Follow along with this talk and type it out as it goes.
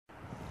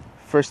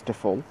First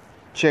of all,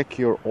 check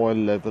your oil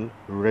level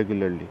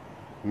regularly.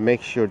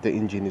 Make sure the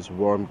engine is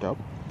warmed up,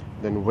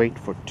 then wait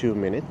for 2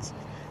 minutes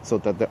so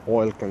that the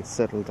oil can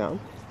settle down,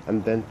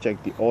 and then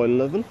check the oil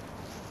level.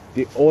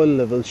 The oil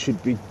level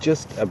should be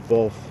just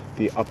above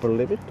the upper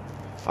limit.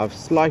 I've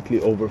slightly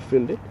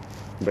overfilled it,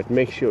 but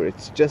make sure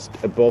it's just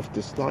above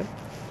this line.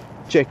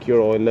 Check your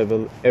oil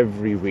level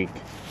every week.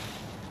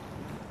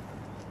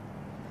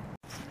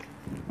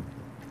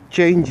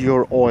 Change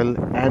your oil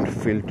and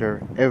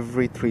filter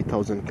every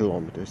 3000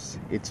 kilometers.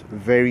 It's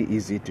very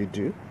easy to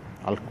do.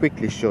 I'll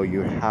quickly show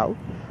you how.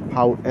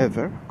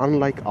 However,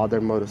 unlike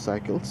other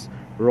motorcycles,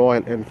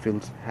 Royal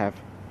Enfields have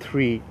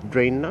 3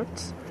 drain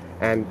nuts,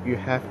 and you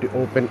have to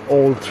open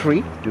all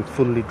 3 to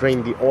fully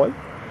drain the oil.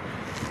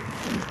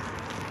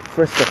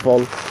 First of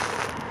all,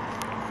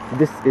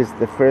 this is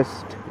the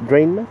first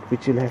drain nut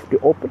which you'll have to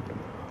open.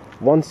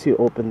 Once you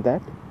open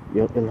that,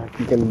 you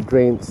can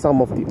drain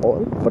some of the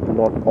oil, but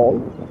not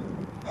all.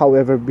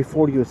 However,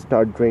 before you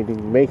start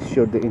draining, make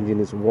sure the engine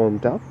is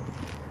warmed up.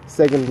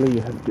 Secondly,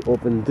 you have to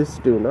open these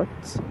 2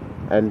 nuts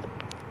and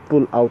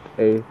pull out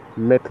a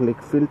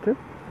metallic filter,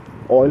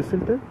 oil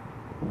filter.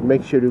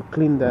 Make sure you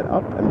clean that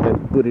up and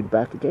then put it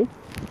back again.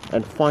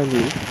 And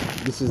finally,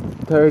 this is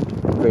the third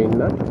drain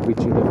nut which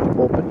you have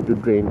to open to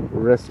drain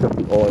rest of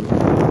the oil.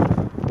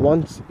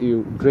 Once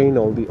you drain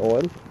all the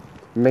oil,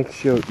 make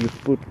sure you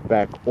put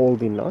back all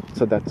the nuts.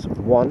 So that's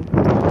 1,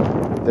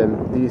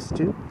 then these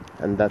 2,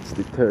 and that's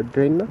the third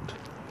drain nut.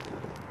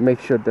 Make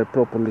sure they're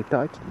properly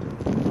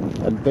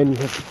tightened, and then you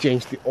have to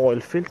change the oil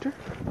filter.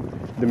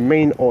 The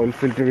main oil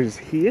filter is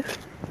here.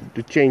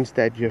 To change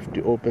that, you have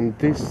to open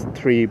these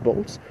 3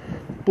 bolts,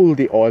 pull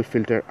the oil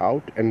filter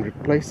out and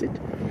replace it.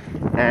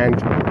 And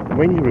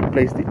when you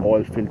replace the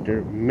oil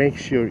filter, make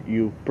sure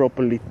you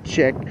properly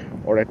check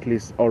or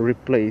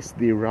replace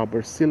the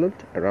rubber sealant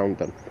around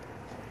them.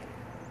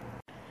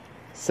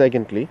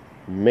 Secondly,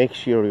 make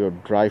sure your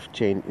drive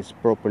chain is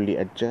properly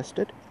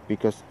adjusted,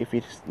 because if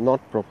it is not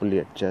properly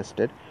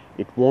adjusted,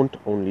 it won't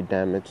only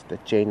damage the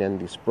chain and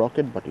the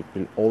sprocket, but it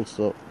will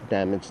also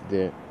damage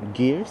the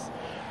gears.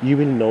 You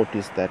will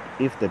notice that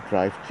if the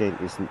drive chain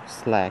is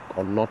slack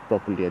or not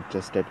properly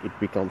adjusted, it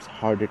becomes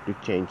harder to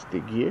change the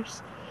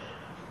gears.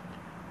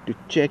 To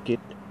check it,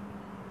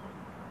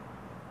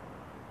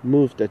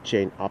 move the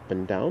chain up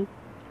and down.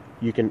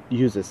 You can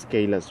use a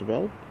scale as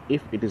well.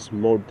 If it is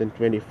more than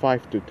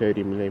 25 to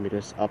 30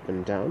 millimeters up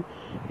and down,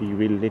 you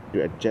will need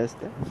to adjust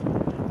that.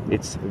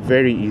 It's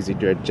very easy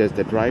to adjust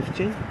the drive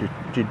chain.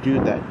 To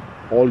do that,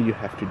 all you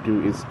have to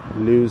do is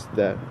loose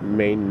the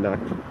main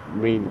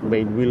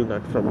wheel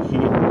nut from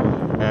here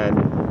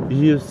and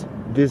use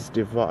this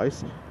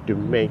device to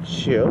make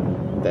sure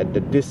that the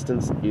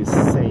distance is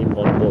same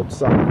on both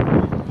sides.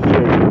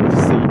 Here you will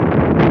see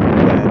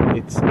that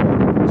it's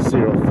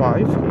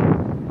 0.5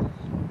 here,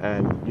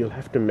 and you'll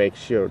have to make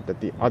sure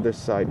that the other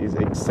side is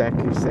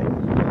exactly same.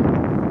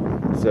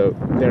 So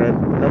there are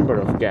a number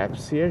of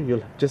gaps here.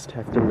 You'll just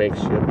have to make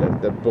sure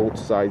that both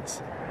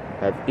sides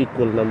have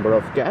equal number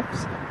of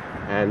gaps,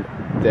 and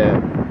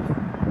the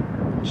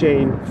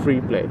chain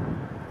free play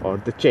or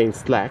the chain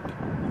slack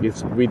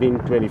is within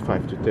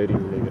 25 to 30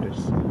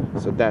 millimeters.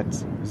 So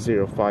that's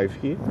 0.5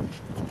 here.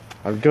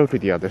 I'll go to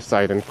the other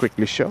side and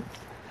quickly show.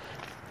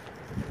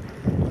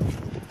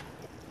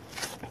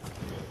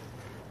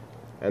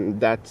 And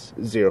that's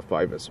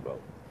 0.5 as well.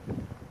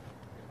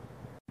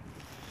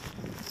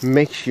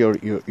 Make sure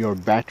your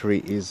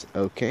battery is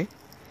okay.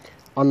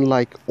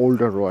 Unlike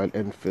older Royal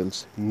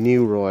Enfields,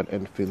 new Royal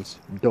Enfields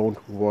don't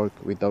work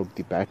without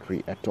the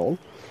battery at all.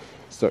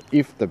 So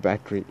if the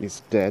battery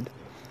is dead,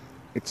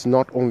 it's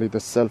not only the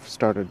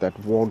self-starter that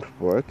won't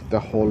work, the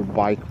whole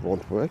bike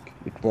won't work.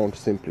 It won't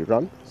simply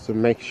run. So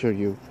make sure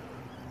you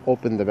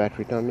open the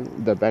battery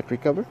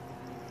cover.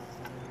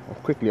 I'll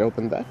quickly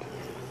open that.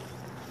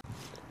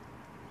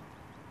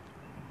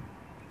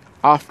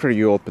 After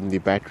you open the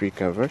battery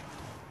cover,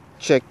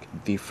 check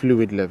the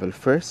fluid level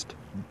first,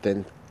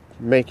 then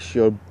make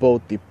sure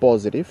both the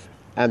positive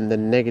and the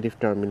negative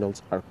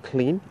terminals are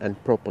clean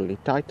and properly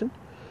tightened.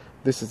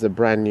 This is a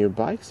brand new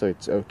bike, so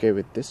it's okay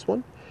with this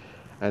one.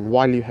 And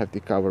while you have the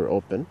cover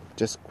open,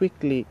 just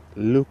quickly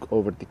look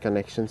over the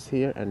connections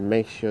here and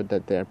make sure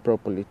that they are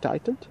properly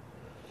tightened.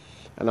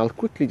 And I'll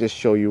quickly just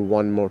show you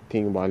one more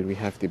thing while we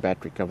have the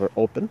battery cover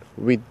open.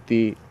 With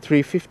the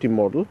 350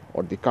 model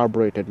or the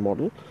carbureted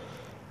model,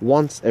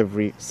 once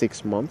every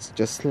 6 months,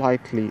 just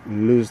slightly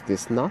loose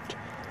this nut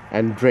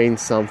and drain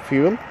some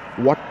fuel.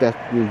 What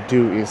that will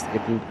do is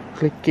it will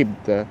keep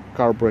the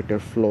carburetor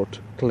float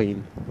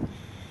clean.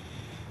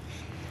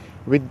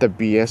 With the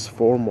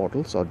BS4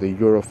 models or the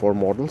Euro 4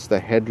 models, the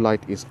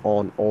headlight is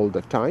on all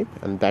the time,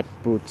 and that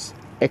puts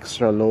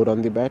extra load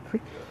on the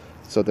battery.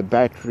 So the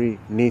battery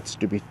needs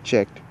to be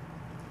checked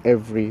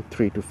every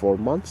 3 to 4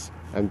 months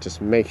and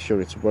just make sure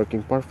it's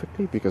working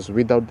perfectly, because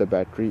without the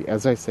battery,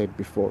 as I said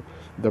before,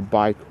 the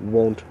bike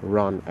won't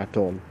run at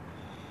all.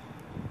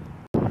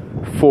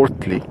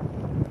 Fourthly,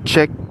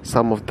 check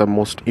some of the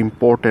most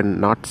important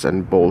nuts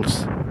and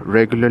bolts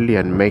regularly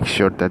and make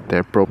sure that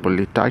they're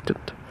properly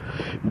tightened.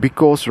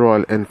 Because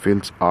Royal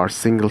Enfields are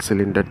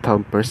single-cylinder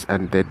thumpers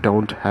and they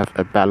don't have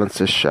a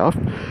balancer shaft,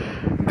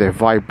 they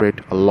vibrate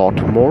a lot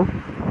more,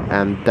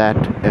 and that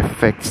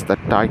affects the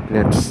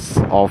tightness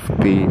of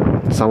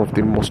some of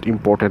the most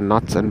important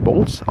nuts and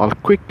bolts. I'll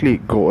quickly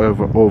go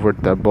over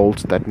the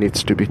bolts that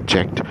needs to be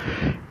checked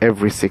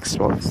every 6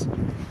 months,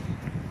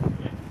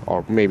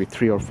 or maybe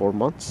 3 or 4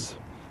 months.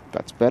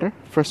 That's better.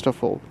 First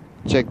of all,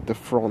 check the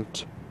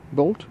front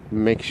bolt,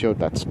 make sure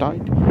that's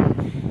tight.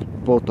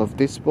 Both of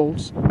these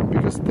bolts,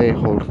 because they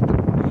hold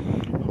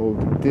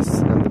this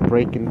and the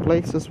brake in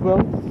place as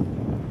well.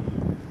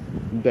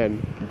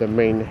 Then the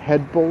main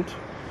head bolt,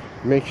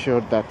 make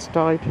sure that's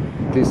tight.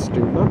 These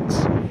 2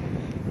 nuts,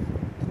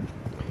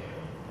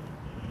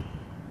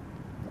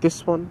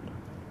 this one,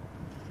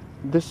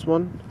 this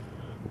one,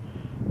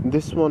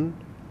 this one.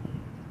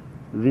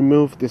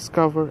 Remove this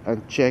cover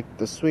and check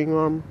the swing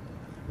arm.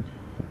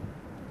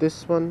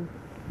 This one,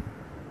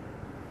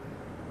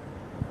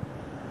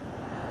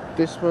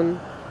 this one,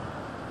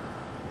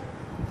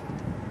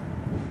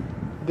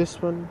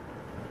 this one,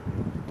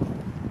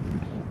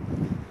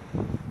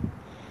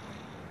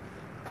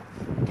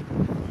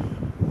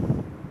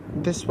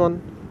 this one,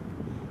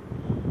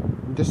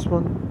 this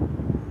one,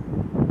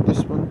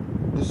 this one,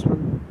 this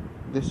one,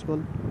 this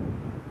one.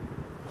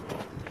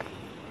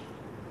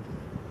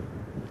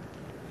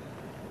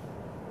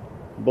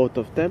 Both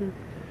of them.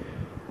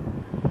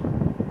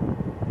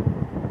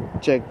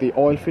 Check the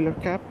oil filler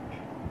cap,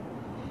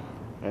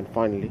 and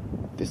finally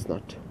this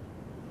nut.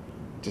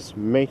 Just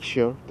make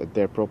sure that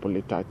they're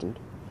properly tightened.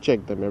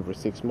 Check them every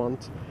 6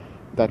 months.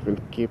 That will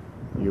keep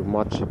you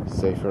much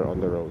safer on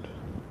the road.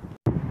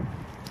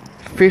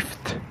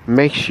 Fifth,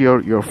 make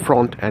sure your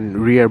front and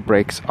rear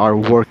brakes are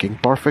working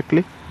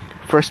perfectly.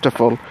 First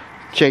of all,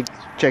 check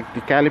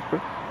the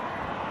caliper.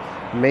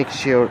 Make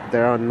sure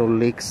there are no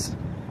leaks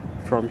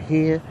from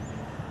here,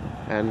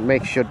 and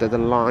make sure that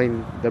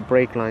the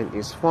brake line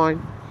is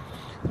fine.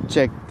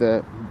 Check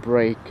the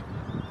brake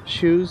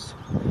shoes.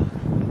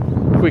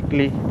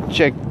 Quickly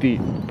check the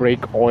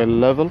brake oil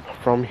level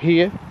from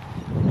here.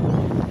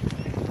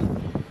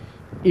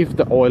 If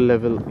the oil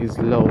level is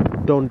low,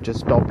 don't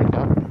just top it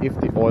up. If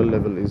the oil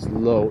level is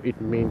low,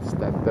 it means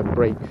that the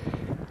brake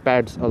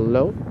pads are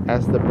low.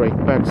 As the brake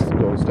pads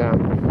goes down,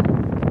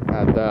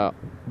 the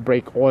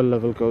brake oil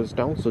level goes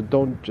down. So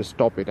don't just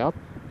top it up.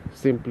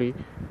 Simply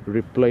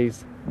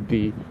replace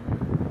the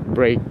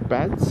brake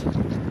pads.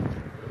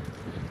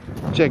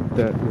 Check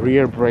the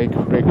rear brake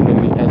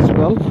regularly as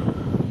well.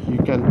 You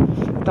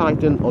can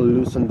tighten or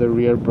loosen the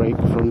rear brake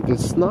from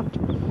this nut.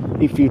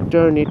 If you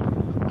turn it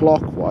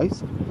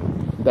clockwise,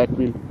 that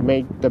will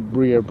make the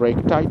rear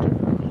brake tighter,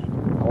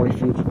 or if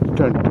you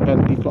turn it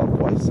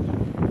anti-clockwise,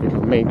 it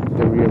will make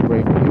the rear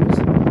brake loose.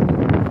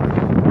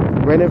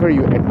 Whenever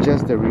you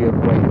adjust the rear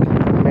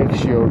brake, make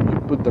sure you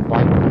put the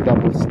bike on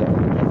double stand,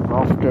 and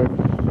after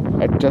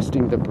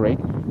adjusting the brake,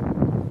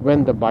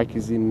 when the bike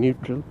is in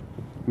neutral,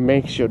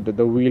 make sure that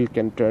the wheel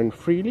can turn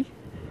freely.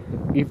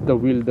 If the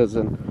wheel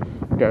doesn't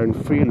turn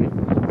freely,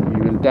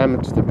 you will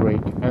damage the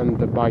brake and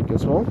the bike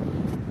as well.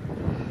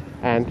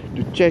 And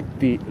to check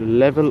the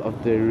level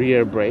of the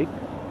rear brake,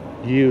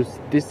 use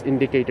this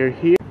indicator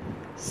here.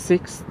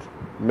 Sixth,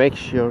 make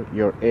sure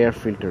your air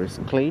filter is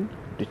clean.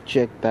 To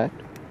check that,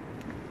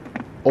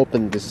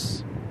 open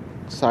this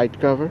side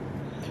cover.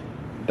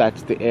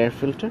 That's the air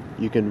filter.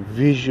 You can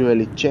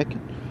visually check it.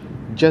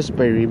 Just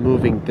by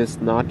removing this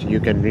nut,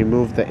 you can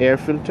remove the air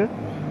filter.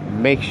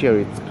 Make sure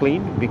it's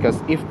clean, because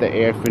if the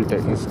air filter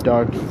is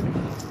dirty,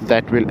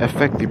 that will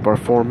affect the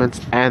performance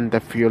and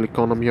the fuel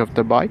economy of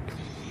the bike.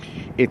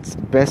 It's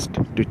best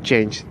to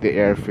change the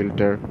air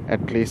filter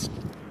at least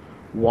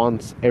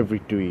once every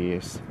 2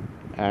 years,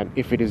 and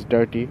if it is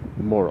dirty,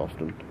 more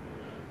often.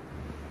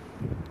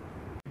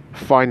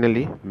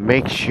 Finally,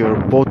 make sure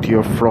both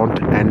your front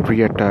and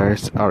rear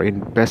tires are in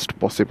best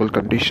possible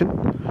condition.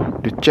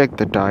 To check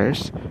the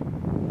tires,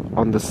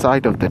 on the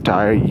side of the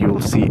tire you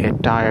will see a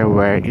tire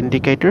wear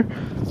indicator.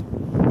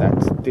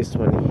 That's this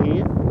one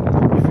here.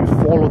 If you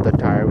follow the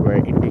tire wear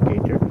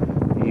indicator,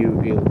 you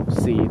will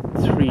see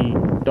 3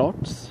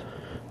 dots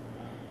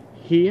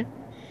here.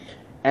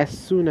 As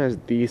soon as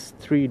these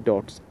 3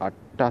 dots are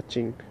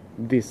touching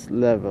this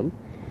level,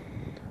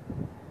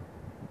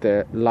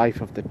 the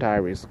life of the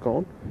tire is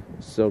gone.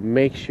 So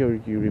make sure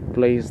you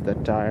replace the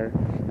tire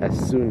as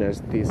soon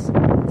as these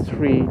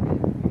 3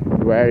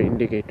 wear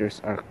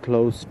indicators are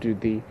close to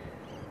the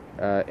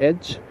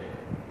edge.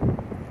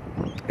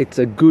 It's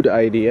a good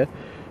idea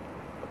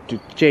to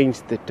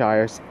change the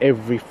tires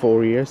every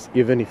 4 years,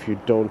 even if you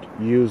don't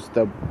use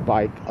the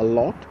bike a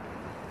lot.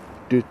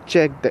 To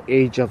check the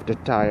age of the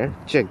tire,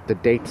 check the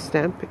date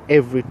stamp.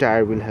 Every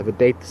tire will have a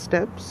date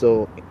stamp.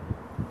 So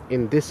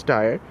in this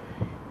tire,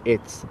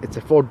 it's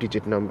a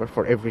 4-digit number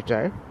for every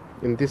tire.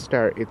 In this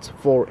tire, it's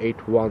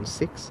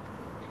 4816,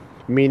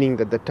 meaning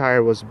that the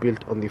tire was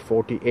built on the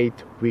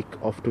 48th week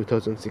of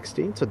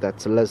 2016. So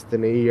that's less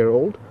than a year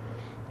old.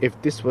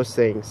 If this was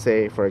saying,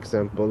 say for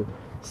example,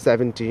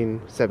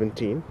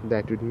 1717,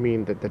 that would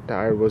mean that the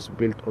tire was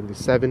built on the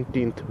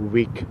 17th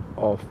week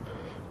of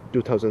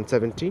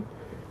 2017.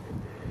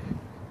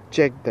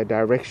 Check the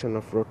direction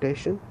of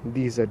rotation.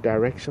 These are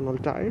directional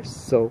tires,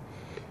 so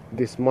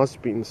this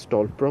must be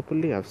installed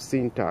properly. I've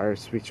seen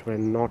tires which were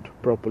not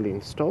properly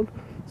installed,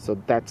 so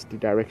that's the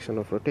direction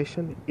of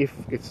rotation. If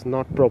it's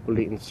not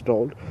properly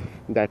installed,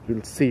 that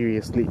will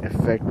seriously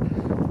affect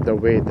the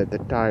way that the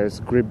tires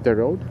grip the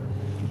road.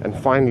 And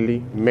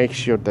finally, make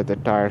sure that the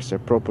tires are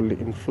properly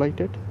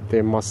inflated.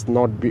 They must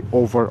not be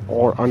over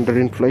or under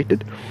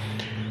inflated.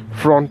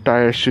 Front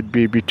tire should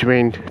be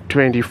between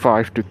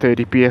 25 to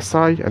 30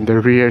 psi, and the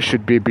rear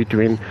should be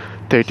between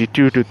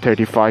 32 to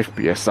 35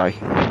 psi.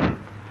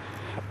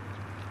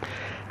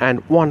 And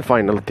one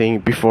final thing,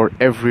 before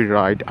every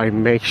ride I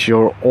make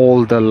sure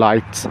all the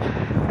lights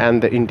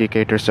and the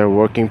indicators are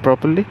working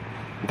properly.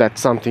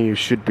 That's something you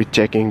should be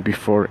checking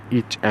before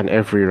each and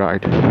every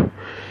ride.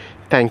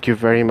 Thank you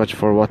very much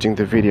for watching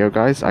the video,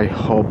 guys. I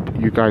hope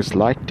you guys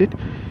liked it.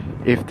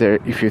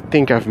 If you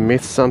think I've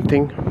missed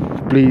something,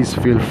 please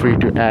feel free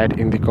to add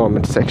in the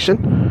comment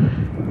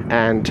section.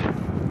 And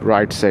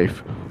ride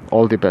safe.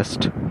 All the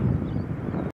best.